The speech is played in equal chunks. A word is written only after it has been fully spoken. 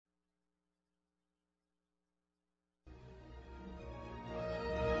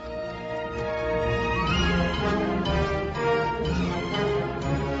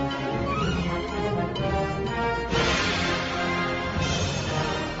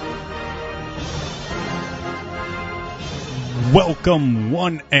Welcome,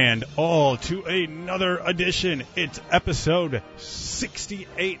 one and all, to another edition. It's episode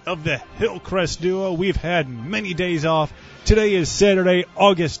 68 of the Hillcrest Duo. We've had many days off. Today is Saturday,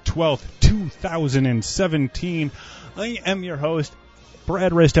 August 12th, 2017. I am your host,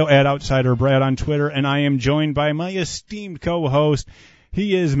 Brad Risto, at Outsider Brad on Twitter, and I am joined by my esteemed co-host.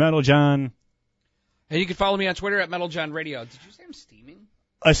 He is Metal John. And you can follow me on Twitter at Metal John Radio. Did you say I'm steaming?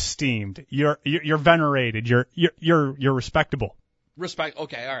 Esteemed. You're venerated. You're respectable. Respect.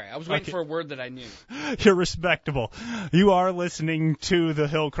 Okay, all right. I was waiting for a word that I knew. You're respectable. You are listening to the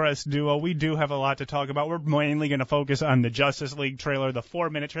Hillcrest Duo. We do have a lot to talk about. We're mainly going to focus on the Justice League trailer, the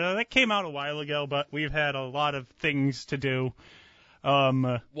 4-minute trailer. That came out a while ago, but we've had a lot of things to do.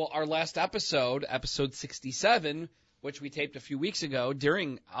 Well, our last episode 67, which we taped a few weeks ago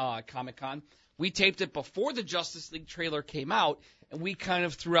during Comic-Con, we taped it before the Justice League trailer came out, and we kind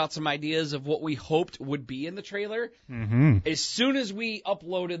of threw out some ideas of what we hoped would be in the trailer. Mm-hmm. As soon as we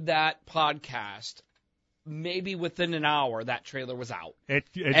uploaded that podcast, maybe within an hour, that trailer was out. It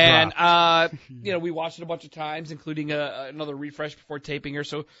dropped. We watched it a bunch of times, including another refresh before taping here.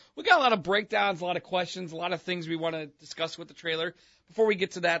 So we got a lot of breakdowns, a lot of questions, a lot of things we want to discuss with the trailer. Before we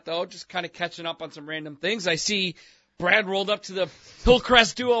get to that, though, just kind of catching up on some random things. I see Brad rolled up to the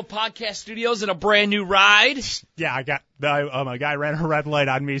Hillcrest Duo podcast studios in a brand new ride. Yeah, a guy ran a red light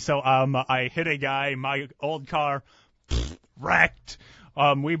on me, so I hit a guy. My old car wrecked.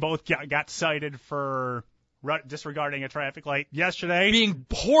 We both got cited for disregarding a traffic light yesterday. Being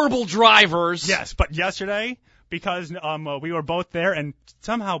horrible drivers. Yes, but yesterday, because we were both there and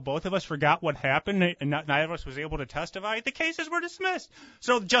somehow both of us forgot what happened and neither of us was able to testify, the cases were dismissed.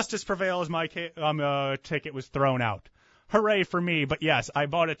 So justice prevails. My ticket was thrown out. Hooray for me. But yes, I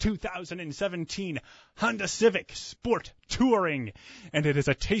bought a 2017 Honda Civic Sport Touring, and it is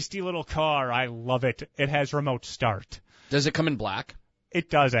a tasty little car. I love it. It has remote start. Does it come in black? It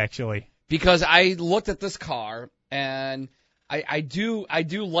does, actually. Because I looked at this car, and I do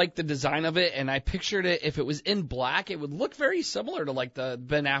like the design of it, and I pictured it, if it was in black, it would look very similar to like the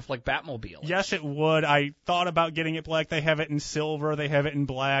Ben Affleck Batmobile. Yes, it would. I thought about getting it black. They have it in silver. They have it in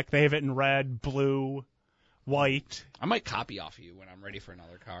black. They have it in red, blue, white. I might copy off of you when I'm ready for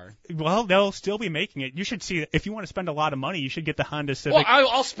another car. Well, they'll still be making it. You should see, if you want to spend a lot of money, you should get the Honda Civic. Well,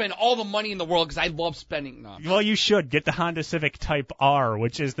 I'll spend all the money in the world because I love spending. No. Well, you should get the Honda Civic Type R,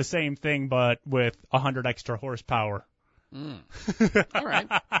 which is the same thing but with 100 extra horsepower. All right.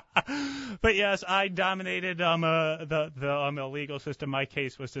 But yes, I dominated the legal system. My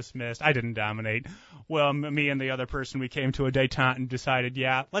case was dismissed. I didn't dominate. Well, me and the other person, we came to a detente and decided,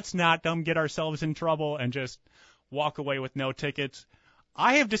 let's not get ourselves in trouble and just walk away with no tickets.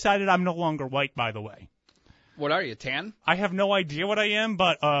 I have decided I'm no longer white, by the way. What are you, tan? I have no idea what I am,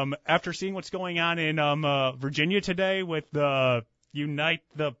 but after seeing what's going on in Virginia today with the Unite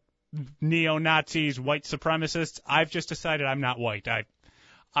the neo-Nazis, white supremacists, I've just decided I'm not white.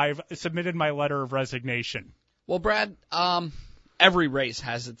 I've submitted my letter of resignation. Well, Brad, every race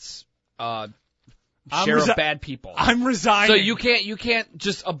has its share of bad people. I'm resigning. So you can't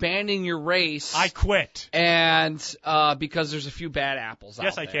just abandon your race. I quit. And because there's a few bad apples out there.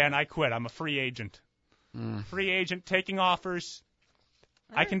 Yes, I can. I quit. I'm a free agent. Free agent, taking offers.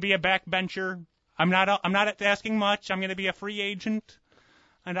 I can be a backbencher. I'm not asking much. I'm going to be a free agent.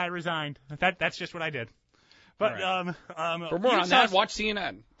 And I resigned. That's just what I did. But right. For more on that, watch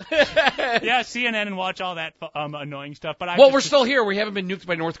CNN. Yeah, CNN and watch all that annoying stuff. But we're still here. We haven't been nuked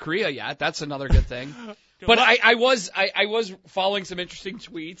by North Korea yet. That's another good thing. But I was following some interesting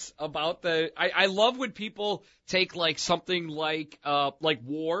tweets about I love when people take like something like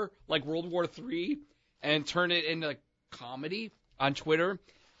war, like World War III, and turn it into comedy on Twitter.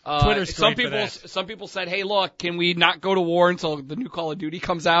 Twitter's great for that. Some people said, hey, look, can we not go to war until the new Call of Duty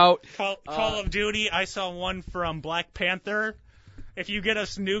comes out? Call of Duty, I saw one from Black Panther. If you get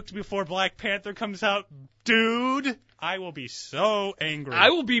us nuked before Black Panther comes out, dude, I will be so angry.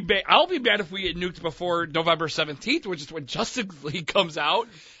 I'll be mad if we get nuked before November 17th, which is when Justice League comes out.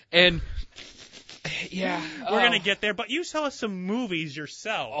 And yeah, we're gonna get there. But you saw some movies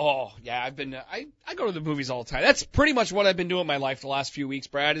yourself. Oh yeah, I go to the movies all the time. That's pretty much what I've been doing in my life the last few weeks.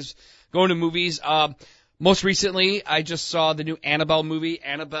 Brad, is going to movies. Most recently, I just saw the new Annabelle movie,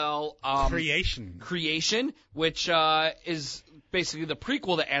 Annabelle Creation, which is basically the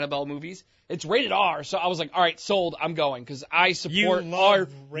prequel to Annabelle movies. It's rated R, so I was like, all right, sold. I'm going because I support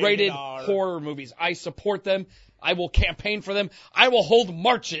R-rated horror movies. I support them. I will campaign for them. I will hold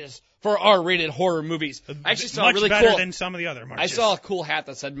marches for R-rated horror movies. I actually saw much really better cool, than some of the other marches. I saw a cool hat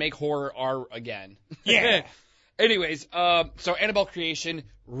that said "Make Horror R Again." Yeah. Anyways, so Annabelle Creation,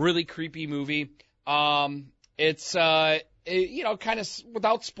 really creepy movie. It's kind of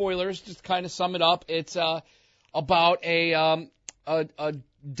without spoilers, just kind of sum it up. It's about a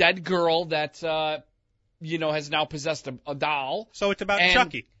dead girl that has now possessed a doll. So it's about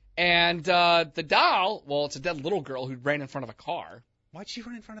Chucky. And the doll, well, it's a dead little girl who ran in front of a car. Why'd she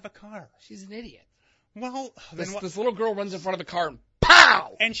run in front of a car? She's an idiot. Well, this little girl runs in front of the car and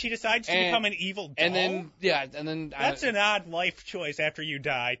pow! And she decides to become an evil doll? And then that's an odd life choice after you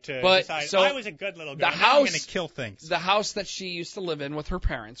die to decide, so I was a good little girl, now I'm going to kill things. The house that she used to live in with her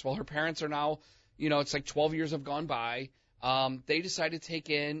parents, well, her parents are now, it's like 12 years have gone by, they decided to take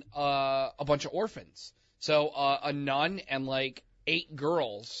in a bunch of orphans. So a nun and like 8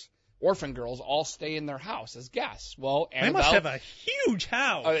 girls, orphan girls, all stay in their house as guests. Well, Annabelle, they must have a huge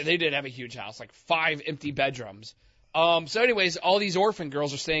house. They did have a huge house, like 5 empty bedrooms. So anyways, all these orphan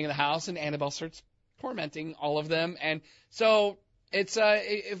girls are staying in the house, and Annabelle starts tormenting all of them. And so it's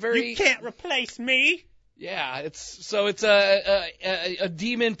a very... You can't replace me. Yeah, it's a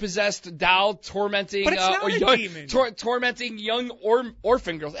demon-possessed doll tormenting... But it's not a demon. Tormenting young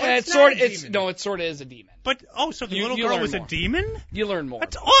orphan girls. But it's not a demon. It sort of is a demon. But, so the little girl was a demon? You learn more.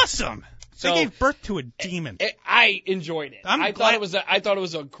 That's awesome. They gave birth to a demon. I enjoyed it. I thought it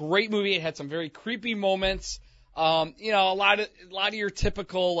was a great movie. It had some very creepy moments. A lot of your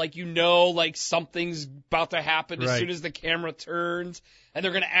typical, like something's about to happen as soon as the camera turns, and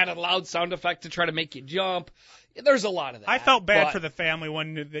they're going to add a loud sound effect to try to make you jump. There's a lot of that. I felt bad for the family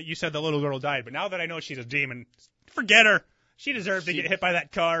when that you said the little girl died, but now that I know she's a demon, forget her. She deserved to get hit by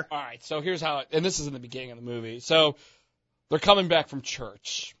that car. All right, so here's how and this is in the beginning of the movie. So they're coming back from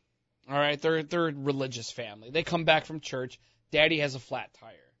church. All right, they're a religious family. They come back from church. Daddy has a flat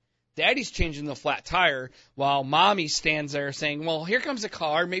tire. Daddy's changing the flat tire while Mommy stands there saying, well, here comes a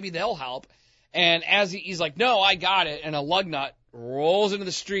car. Maybe they'll help. And as he's like, no, I got it. And a lug nut rolls into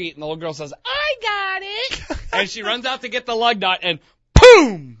the street, and the little girl says, I got it. And she runs out to get the lug nut, and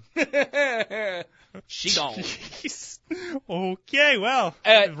boom! She gone. Jeez. Okay, well,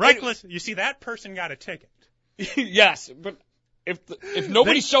 reckless. You see, that person got a ticket. Yes, but if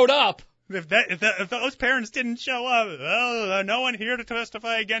nobody showed up. If those parents didn't show up, well, no one here to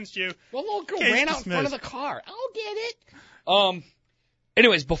testify against you. Well, the little girl ran out in front of the car. I'll get it.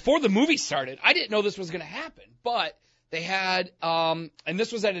 Anyways, before the movie started, I didn't know this was going to happen, but they had, and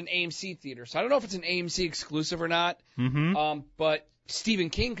this was at an AMC theater, so I don't know if it's an AMC exclusive or not. Mm-hmm. But Stephen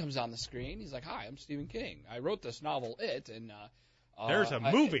King comes on the screen. He's like, "Hi, I'm Stephen King. I wrote this novel, It, and there's a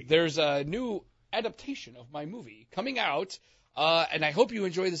movie. There's a new adaptation of my movie coming out." And I hope you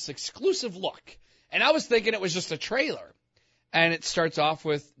enjoy this exclusive look. And I was thinking it was just a trailer. And it starts off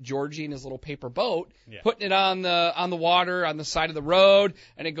with Georgie and his little paper boat, putting it on the water on the side of the road,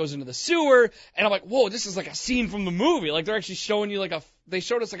 and it goes into the sewer. And I'm like, whoa, this is like a scene from the movie. Like they're actually showing you they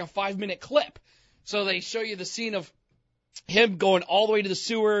showed us like a 5-minute clip. So they show you the scene of him going all the way to the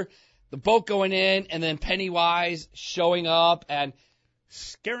sewer, the boat going in, and then Pennywise showing up and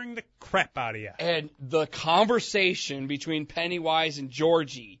scaring the crap out of you. And the conversation between Pennywise and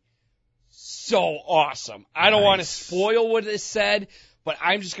Georgie, so awesome. I don't want to spoil what is said, but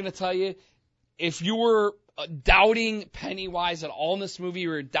I'm just going to tell you, if you were doubting Pennywise at all in this movie, you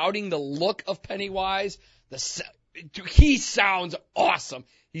were doubting the look of Pennywise, he sounds awesome.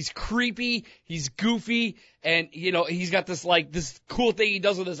 He's creepy, he's goofy, and, he's got this cool thing he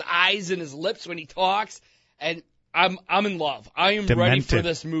does with his eyes and his lips when he talks, and I'm in love. I am ready for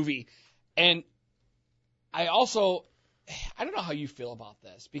this movie. And I don't know how you feel about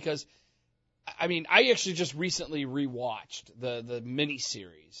this, because, I actually just recently rewatched the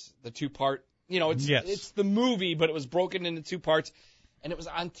miniseries, the 2-part, it's the movie, but it was broken into 2 parts, and it was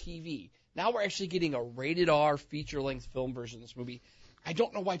on TV. Now we're actually getting a rated R feature-length film version of this movie. I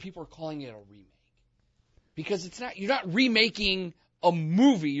don't know why people are calling it a remake. Because you're not remaking a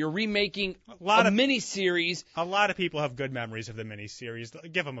movie, you're remaking a miniseries. A lot of people have good memories of the miniseries.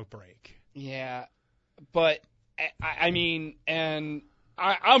 Give them a break. Yeah, but I'm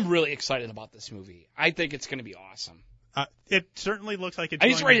really excited about this movie. I think it's going to be awesome. It certainly looks like it's.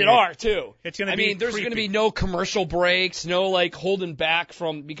 It's rated R too. It's going to be. There's going to be no commercial breaks, no holding back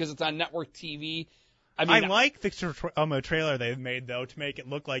because it's on network TV. I like the trailer they've made though to make it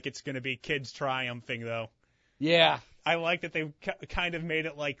look like it's going to be kids triumphing though. Yeah. I like that they kind of made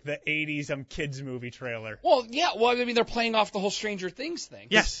it like the 80s kids movie trailer. Well, yeah. Well, they're playing off the whole Stranger Things thing.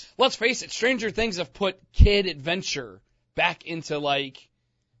 Yes. Let's face it, Stranger Things have put kid adventure back into,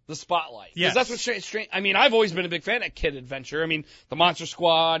 the spotlight. Yes. Because that's what I've always been a big fan of kid adventure. The Monster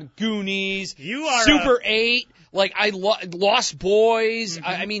Squad, Goonies, Super 8, Lost Boys.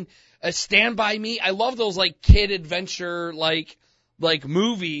 Mm-hmm. Stand By Me. I love those, kid adventure,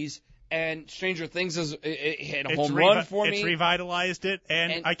 movies. and Stranger Things it hit a home run for me. It's revitalized it,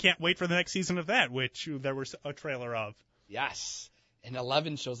 and I can't wait for the next season of that, which there was a trailer of. Yes, and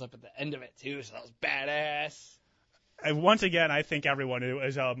 11 shows up at the end of it too, so that was badass. Once again, I think everyone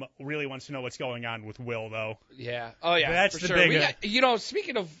is really wants to know what's going on with Will, though. Yeah. Oh, yeah. That's for the sure. big.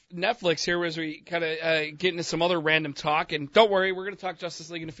 Speaking of Netflix, here as we kind of get into some other random talk, and don't worry, we're going to talk Justice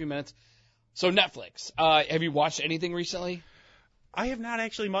League in a few minutes. So Netflix, have you watched anything recently? I have not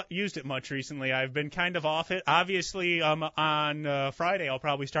actually used it much recently. I've been kind of off it. Obviously, on Friday, I'll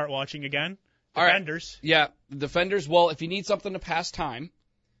probably start watching again. Defenders. All right. Yeah, Defenders. Well, if you need something to pass time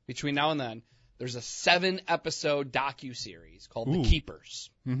between now and then, there's a 7-episode docuseries called The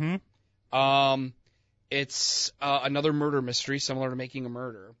Keepers. Mm-hmm. It's another murder mystery similar to Making a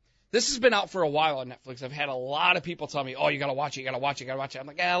Murder. This has been out for a while on Netflix. I've had a lot of people tell me, oh, you got to watch it, you got to watch it, you got to watch it. I'm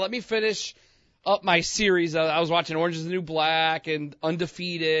like, let me finish up my series. I was watching Orange is the New Black and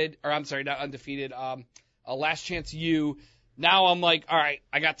Undefeated, or I'm sorry, not Undefeated, Last Chance U. Now I'm like, all right,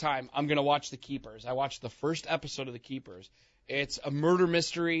 I got time. I'm going to watch The Keepers. I watched the first episode of The Keepers. It's a murder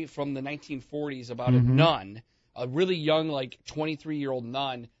mystery from the 1940s about a nun, a really young, 23-year-old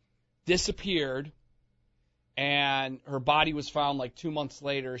nun, disappeared, and her body was found 2 months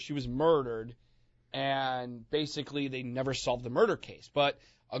later. She was murdered, and basically they never solved the murder case. But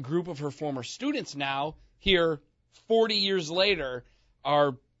a group of her former students now, here 40 years later,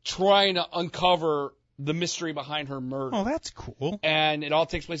 are trying to uncover the mystery behind her murder. Oh, that's cool. And it all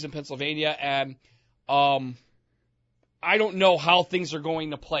takes place in Pennsylvania, and I don't know how things are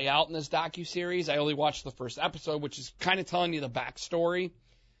going to play out in this docuseries. I only watched the first episode, which is kind of telling you the backstory.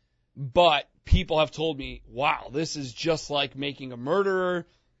 But people have told me, wow, this is just like Making a Murderer.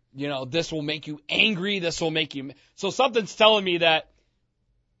 This will make you angry. This will make you... So something's telling me that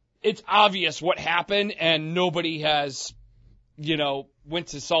it's obvious what happened and nobody has, went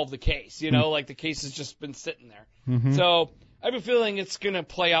to solve the case. The case has just been sitting there. Mm-hmm. So I have a feeling it's going to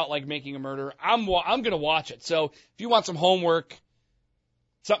play out like Making a Murder. I'm going to watch it. So if you want some homework,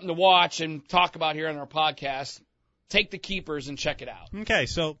 something to watch and talk about here on our podcast, take The Keepers and check it out. Okay,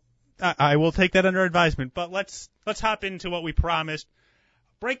 so I will take that under advisement. But let's hop into what we promised.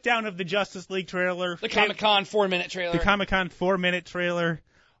 Breakdown of the Justice League trailer. The Comic-Con 4-minute trailer. The Comic-Con 4-minute trailer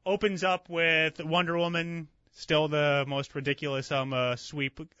opens up with Wonder Woman, still the most ridiculous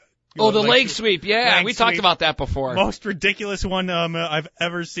sweep. The leg sweep, yeah. We talked about that before. Most ridiculous one I've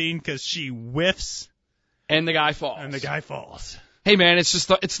ever seen because she whiffs. And the guy falls. Hey, Hey, man, it's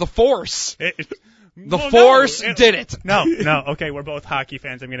the Force. The Force did it. No. Okay, we're both hockey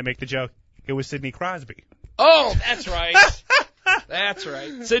fans. I'm going to make the joke. It was Sidney Crosby. Oh, that's right. That's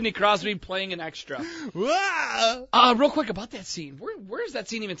right. Sidney Crosby playing an extra. Real quick about that scene. Where is that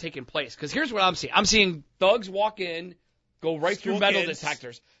scene even taking place? Because here's what I'm seeing. I'm seeing thugs walk in, go right through metal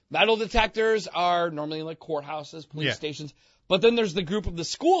detectors. Metal detectors are normally in courthouses, police stations. But then there's the group of the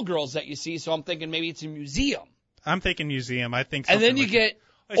schoolgirls that you see, so I'm thinking maybe it's a museum. I'm thinking museum. I think. And then you get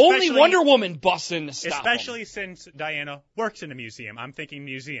only Wonder Woman busts in to stop especially since Diana works in a museum. I'm thinking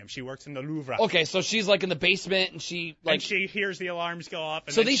museum. She works in the Louvre. Okay, so she's in the basement, and she hears the alarms go off.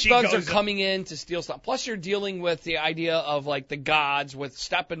 And so these thugs are coming in to steal stuff. Plus, you're dealing with the idea of the gods with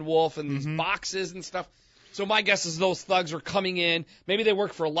Steppenwolf and these boxes and stuff. So my guess is those thugs are coming in. Maybe they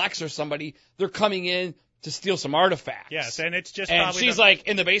work for Lex or somebody. They're coming in to steal some artifacts. Yes, and it's just and probably she's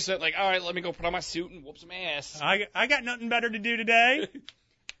in the basement, all right, let me go put on my suit and whoop some ass. I got nothing better to do today.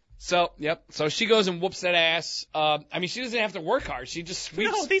 So, yep. So she goes and whoops that ass. She doesn't have to work hard. She just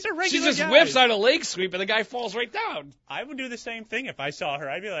sweeps. No, these are regular She just guys. whips out a leg sweep, and the guy falls right down. I would do the same thing if I saw her.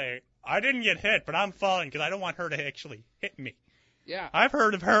 I'd be like, I didn't get hit, but I'm falling because I don't want her to actually hit me. Yeah. I've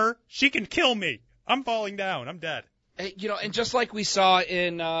heard of her. She can kill me. I'm falling down. I'm dead. And just like we saw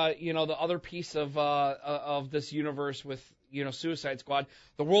in, the other piece of this universe with, Suicide Squad,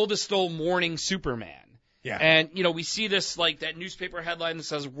 the world is still mourning Superman. Yeah. And, we see this, that newspaper headline that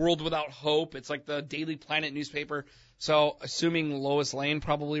says World Without Hope. It's the Daily Planet newspaper. So, assuming Lois Lane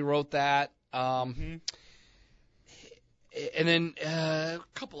probably wrote that. And then a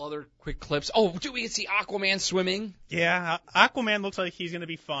couple other quick clips. Oh, do we see Aquaman swimming? Yeah, Aquaman looks like he's going to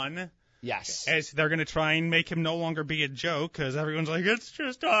be fun. Yes. As they're going to try and make him no longer be a joke because everyone's like, it's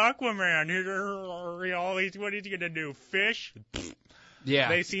just Aquaman. What is he going to do, fish? Yeah.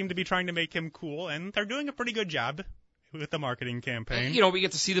 They seem to be trying to make him cool, and they're doing a pretty good job with the marketing campaign. We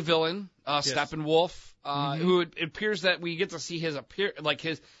get to see the villain, Steppenwolf, who it appears that we get to see his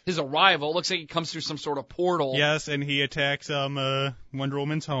arrival. It looks like he comes through some sort of portal. Yes, and he attacks Wonder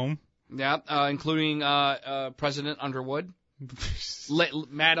Woman's home. Yeah, including President Underwood.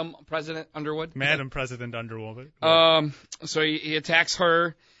 Madam President Underwood. Madam President Underwood. So he attacks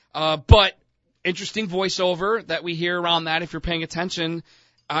her. But interesting voiceover that we hear around that if you're paying attention.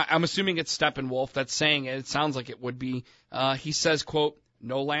 I'm assuming it's Steppenwolf that's saying it. It sounds like it would be. He says, quote,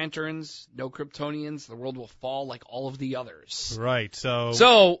 "No lanterns, no Kryptonians. The world will fall like all of the others." Right.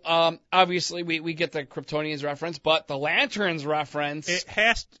 So obviously we get the Kryptonians reference, but the lanterns reference.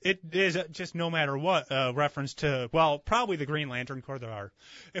 It is just no matter what reference to, well, probably the Green Lantern Corps. There are,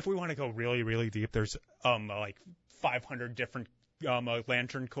 if we want to go really, really deep, there's like 500 different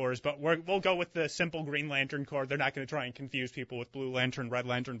Lantern Corps, but we'll go with the simple Green Lantern Corps. They're not going to try and confuse people with Blue Lantern, Red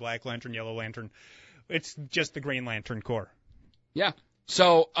Lantern, Black Lantern, Yellow Lantern. It's just the Green Lantern Corps. Yeah.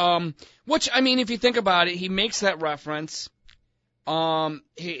 So, which, I mean, if you think about it, he makes that reference.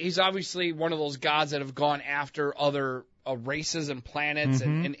 He's obviously one of those gods that have gone after other races and planets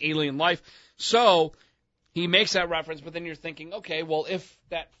and alien life. So, he makes that reference, but then you're thinking, okay, well, if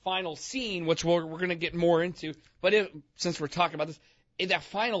that final scene, which we're going to get more into, but since we're talking about this, in that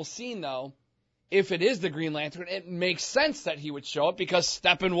final scene, though, if it is the Green Lantern, it makes sense that he would show up because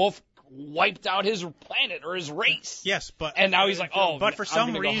Steppenwolf wiped out his planet or his race. Yes, but and now he's like, oh, but for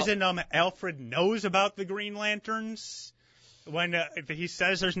some reason, Alfred knows about the Green Lanterns. When he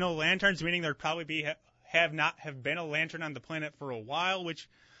says there's no lanterns, meaning there probably have been a lantern on the planet for a while, which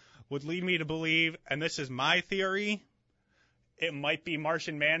would lead me to believe, and this is my theory, it might be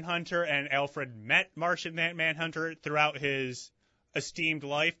Martian Manhunter, and Alfred met Martian Manhunter throughout his esteemed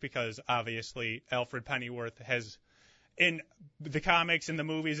life, because obviously Alfred Pennyworth has, in the comics and the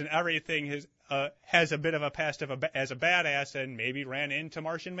movies and everything, has a bit of a past as a badass, and maybe ran into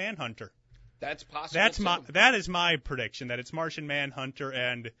Martian Manhunter. That's possible. That is my prediction, that it's Martian Manhunter,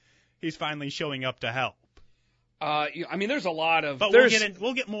 and he's finally showing up to help. I mean, there's a lot of. But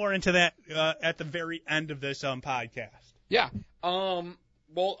we'll get more into that at the very end of this podcast. Yeah.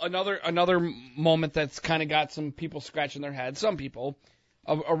 Well, another moment that's kind of got some people scratching their heads. Some people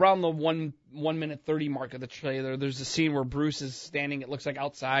around the 1 minute 30 mark of the trailer. There's a scene where Bruce is standing. It looks like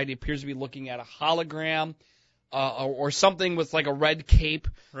outside. He appears to be looking at a hologram or something with like a red cape.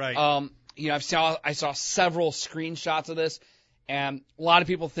 Right. I saw several screenshots of this. And a lot of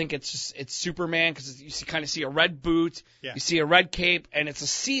people think it's Superman because you kind of see a red boot, you see a red cape, and it's a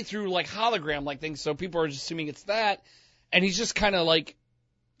see-through like hologram like thing. So people are just assuming it's that, and he's just kind of like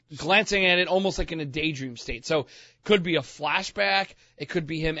glancing at it almost like in a daydream state. So it could be a flashback, it could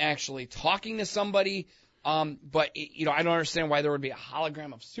be him actually talking to somebody. But I don't understand why there would be a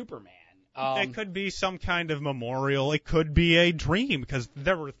hologram of Superman. It could be some kind of memorial. It could be a dream, because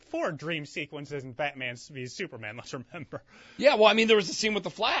there were 4 dream sequences in Batman v Superman, let's remember. Yeah, well, I mean, there was a scene with the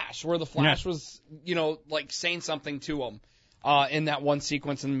Flash, where the Flash was, like saying something to him in that one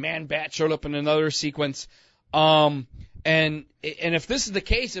sequence, and Man-Bat showed up in another sequence. And if this is the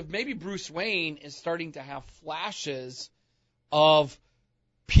case, if maybe Bruce Wayne is starting to have flashes of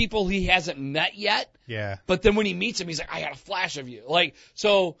people he hasn't met yet, but then when he meets him, he's like, I got a flash of you. Like,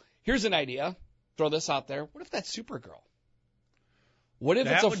 so... Here's an idea. Throw this out there. What if that's Supergirl? What if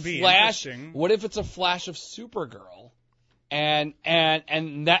it's a flash? What if it's a flash of Supergirl, and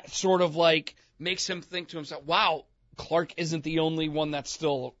that sort of like makes him think to himself, "Wow, Clark isn't the only one that's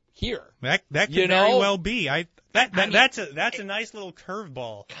still here." That could very well be. That's a nice little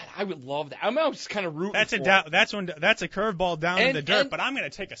curveball. God, I would love that. I'm just kind of rooting. That's a curveball down in the dirt, but I'm going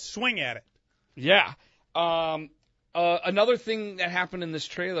to take a swing at it. Yeah. Another thing that happened in this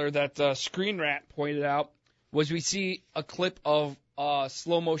trailer that Screen Rat pointed out was we see a clip of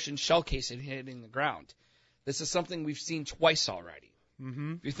slow motion shell casing hitting the ground. This is something we've seen twice already.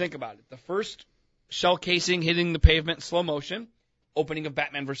 Mm-hmm. If you think about it, the first shell casing hitting the pavement in slow motion, opening of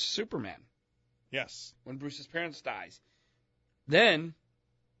Batman vs Superman. Yes. When Bruce's parents dies. Then,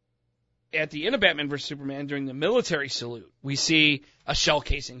 at the end of Batman vs Superman, during the military salute, we see a shell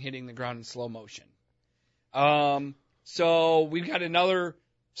casing hitting the ground in slow motion. So we've got another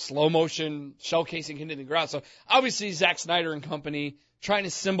slow motion shell casing hitting the ground. So obviously Zack Snyder and company trying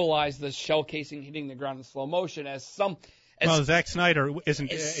to symbolize the shell casing hitting the ground in slow motion as some. Well, Zack Snyder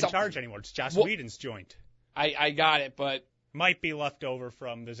isn't in charge anymore. It's Joss Whedon's joint. I got it, but might be left over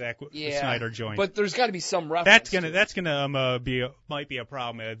from the Snyder joint. But there's got to be some reference. That's gonna might be a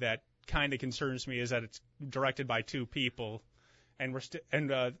problem. That kind of concerns me, is that it's directed by 2 people. And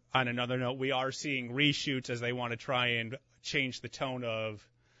on another note, we are seeing reshoots as they want to try and change the tone of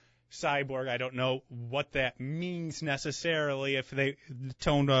Cyborg. I don't know what that means necessarily. If the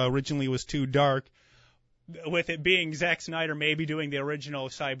tone originally was too dark, with it being Zack Snyder maybe doing the original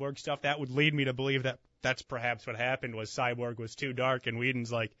Cyborg stuff, that would lead me to believe that that's perhaps what happened, was Cyborg was too dark, and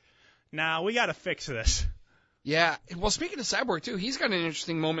Whedon's like, nah, we got to fix this. Yeah. Well, speaking of Cyborg too, he's got an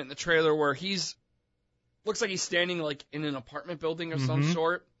interesting moment in the trailer where looks like he's standing like in an apartment building of some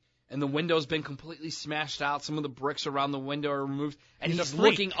sort, and the window's been completely smashed out. Some of the bricks around the window are removed, and he's a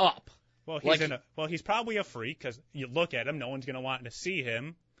freak. looking up. Well, he's probably a freak because you look at him, no one's going to want to see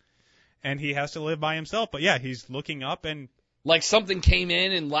him, and he has to live by himself. But yeah, he's looking up and like something came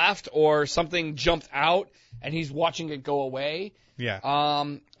in and left, or something jumped out, and he's watching it go away. Yeah.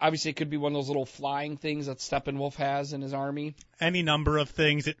 Obviously, it could be one of those little flying things that Steppenwolf has in his army. Any number of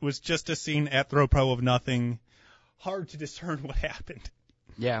things. It was just a scene at Throw of nothing. Hard to discern what happened.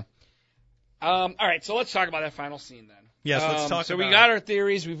 Yeah. All right, so let's talk about that final scene then. Yes, let's talk so about we got our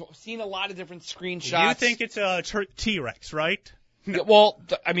theories. We've seen a lot of different screenshots. You think it's a T-Rex, right? No. Well,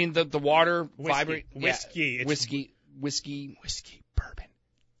 the water vibrate. Whiskey. Yeah, whiskey. Bourbon.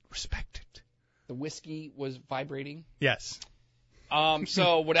 Respect it. The whiskey was vibrating. Yes.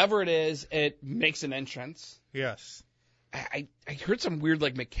 So whatever it is, it makes an entrance. Yes. I heard some weird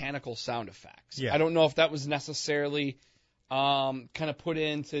like mechanical sound effects. Yeah. I don't know if that was necessarily kind of put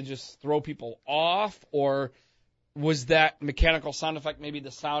in to just throw people off, or was that mechanical sound effect maybe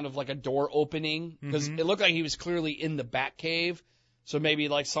the sound of like a door opening? Because it looked like he was clearly in the Batcave. So maybe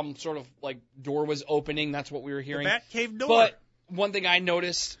like some sort of like door was opening. That's what we were hearing. The Batcave door. But one thing I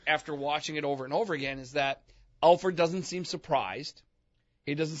noticed after watching it over and over again is that Alfred doesn't seem surprised.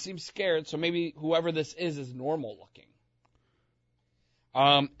 He doesn't seem scared. So maybe whoever this is normal looking.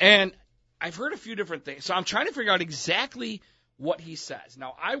 And I've heard a few different things. So I'm trying to figure out exactly what he says.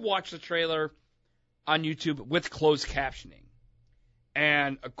 Now, I watched the trailer on YouTube with closed captioning.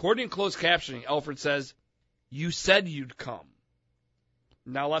 And according to closed captioning, Alfred says, "You said you'd come.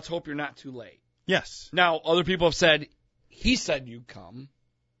 Now let's hope you're not too late." Yes. Now, other people have said, "He said you'd come,"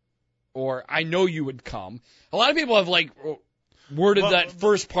 or "I know you would come." A lot of people have like worded that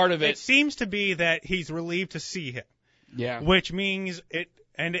first part of it. It seems to be that he's relieved to see him. Yeah. Which means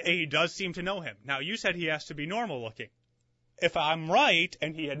and he does seem to know him. Now, you said he has to be normal looking. If I'm right,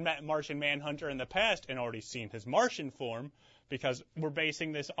 and he had met Martian Manhunter in the past and already seen his Martian form, because we're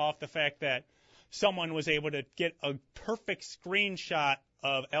basing this off the fact that someone was able to get a perfect screenshot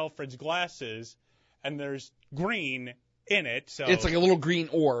of Alfred's glasses, and there's green in it. So it's like a little green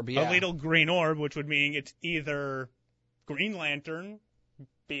orb, yeah. A little green orb, which would mean it's either Green Lantern,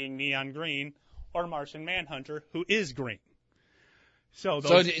 being neon green, or Martian Manhunter, who is green. So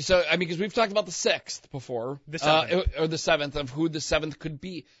I mean, because we've talked about the 6th before, the 7th. Or the 7th, of who the 7th could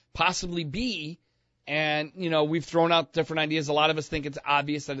possibly be. And, we've thrown out different ideas. A lot of us think it's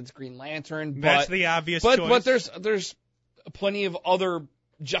obvious that it's Green Lantern. That's the obvious choice. But there's plenty of other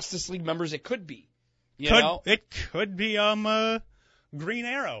Justice League members it could be. It could be Green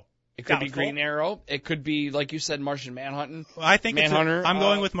Arrow. It could be Green Arrow. It could be, like you said, Martian Manhunter. I think Manhunter. I'm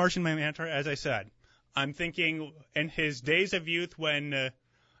going with Martian Manhunter, as I said. I'm thinking in his days of youth when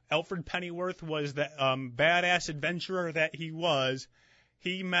Alfred Pennyworth was the badass adventurer that he was,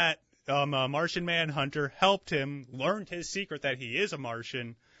 he met Martian Manhunter, helped him, learned his secret that he is a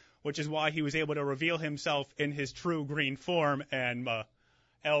Martian, which is why he was able to reveal himself in his true green form, and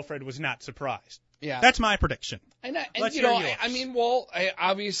Alfred was not surprised. Yeah. That's my prediction.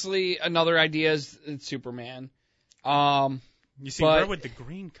 Obviously another idea is it's Superman. You see, where would the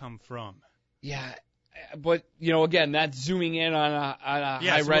green come from? Yeah. But, again, that's zooming in on a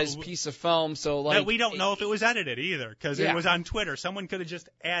high-res piece of film, so like... we don't know if it was edited either, because it was on Twitter. Someone could have just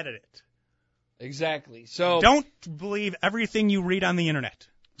added it. Exactly. So don't believe everything you read on the internet.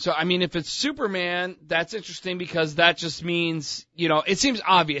 So, I mean, if it's Superman, that's interesting because that just means, it seems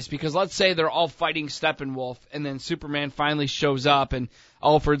obvious because let's say they're all fighting Steppenwolf and then Superman finally shows up and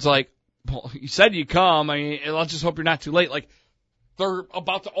Alfred's like, "Well, you said you'd come. I mean, let's just hope you're not too late." Like, they're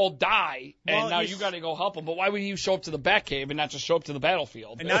about to all die, and now you got to go help them. But why would you show up to the Batcave and not just show up to the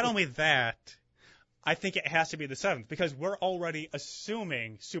battlefield? And not only that, I think it has to be the 7th because we're already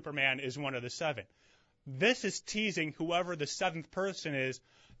assuming Superman is one of the 7. This is teasing whoever the 7th person is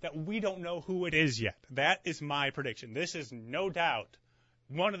that we don't know who it is yet. That is my prediction. This is no doubt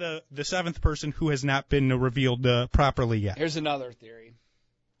one of the 7th person who has not been revealed properly yet. Here's another theory.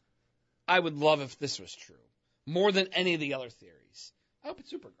 I would love if this was true. More than any of the other theories. I hope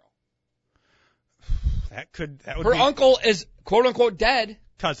it's Supergirl. That would Her uncle is quote unquote dead.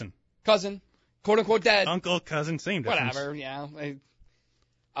 Cousin, quote unquote dead. Uncle, cousin, same difference. Whatever,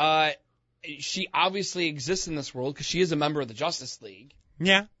 yeah. She obviously exists in this world because she is a member of the Justice League.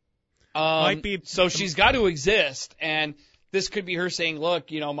 Yeah. Might be. So she's got to exist, and this could be her saying,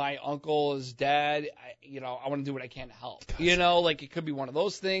 "Look, my uncle is dead. I want to do what I can to help." Like it could be one of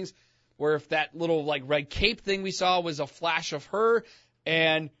those things. Where if that little like red cape thing we saw was a flash of her,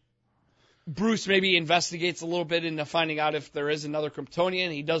 and Bruce maybe investigates a little bit into finding out if there is another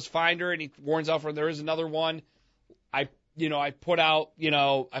Kryptonian. He does find her, and he warns Alfred there is another one. I I put out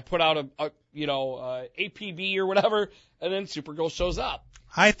a APB or whatever, and then Supergirl shows up.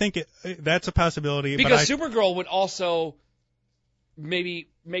 I think that's a possibility. Because Supergirl would also maybe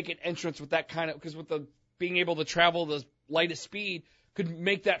make an entrance with that kind of, because with the being able to travel the lightest speed could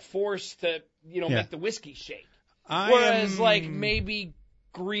make that force to, make the whiskey shake. Whereas maybe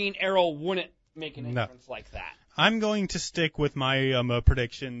Green Arrow wouldn't make an entrance like that. I'm going to stick with my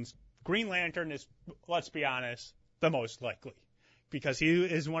predictions. Green Lantern is, let's be honest, the most likely because he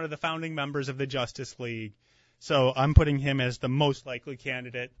is one of the founding members of the Justice League. So I'm putting him as the most likely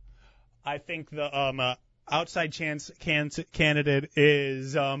candidate. I think the outside chance candidate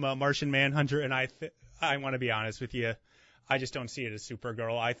is Martian Manhunter, and I want to be honest with you, I just don't see it as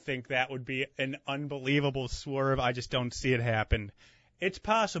Supergirl. I think that would be an unbelievable swerve. I just don't see it happen. It's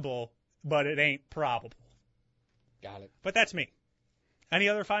possible, but it ain't probable. Got it. But that's me. Any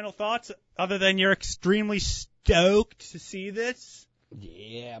other final thoughts other than you're extremely stoked to see this?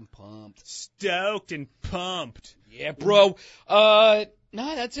 Yeah, I'm pumped. Stoked and pumped. Yeah, bro. No,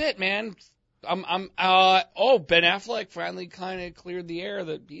 that's it, man. Ben Affleck finally kind of cleared the air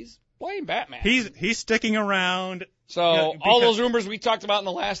that he's playing Batman. He's sticking around. So all those rumors we talked about in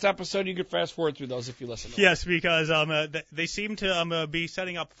the last episode, you could fast forward through those if you listen. Yes, because they seem to be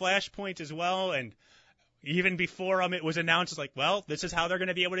setting up Flashpoint as well, and even before it was announced, it's like, well, this is how they're going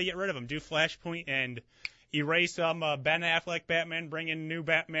to be able to get rid of him. Do Flashpoint and erase Ben Affleck Batman, bring in new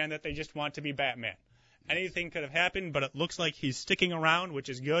Batman that they just want to be Batman. Anything could have happened, but it looks like he's sticking around, which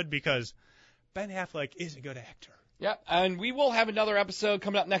is good because Ben Affleck is a good actor. Yeah, and we will have another episode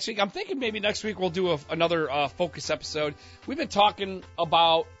coming up next week. I'm thinking maybe next week we'll do another focus episode. We've been talking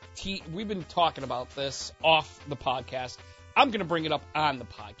about this off the podcast. I'm going to bring it up on the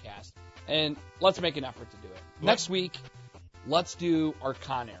podcast, and let's make an effort to do it. Next week, let's do our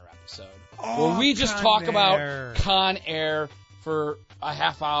Con Air episode, where we just talk about Con Air for a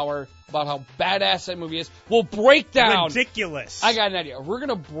half hour, about how badass that movie is. We'll break down... Ridiculous. I got an idea. We're going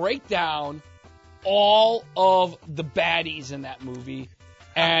to break down all of the baddies in that movie,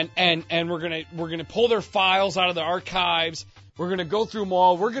 and we're gonna pull their files out of the archives. We're gonna go through them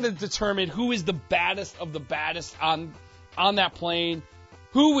all. We're gonna determine who is the baddest of the baddest on that plane.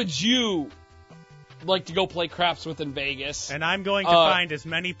 Who would you like to go play craps with in Vegas? And I'm going to find as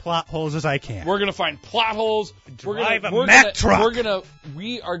many plot holes as I can. We're gonna find plot holes. Drive a Mack truck.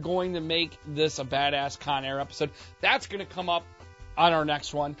 We are going to make this a badass Con Air episode. That's gonna come up on our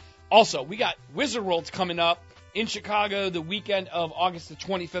next one. Also, we got Wizard World's coming up in Chicago the weekend of August the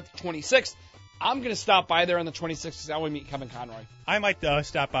 25th, 26th. I'm going to stop by there on the 26th because I want to meet Kevin Conroy. I might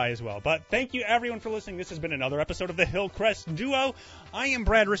stop by as well. But thank you, everyone, for listening. This has been another episode of the Hillcrest Duo. I am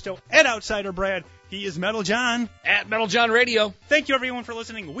Brad Risto at Outsider Brad. He is Metal John at Metal John Radio. Thank you, everyone, for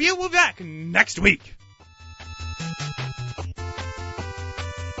listening. We will be back next week.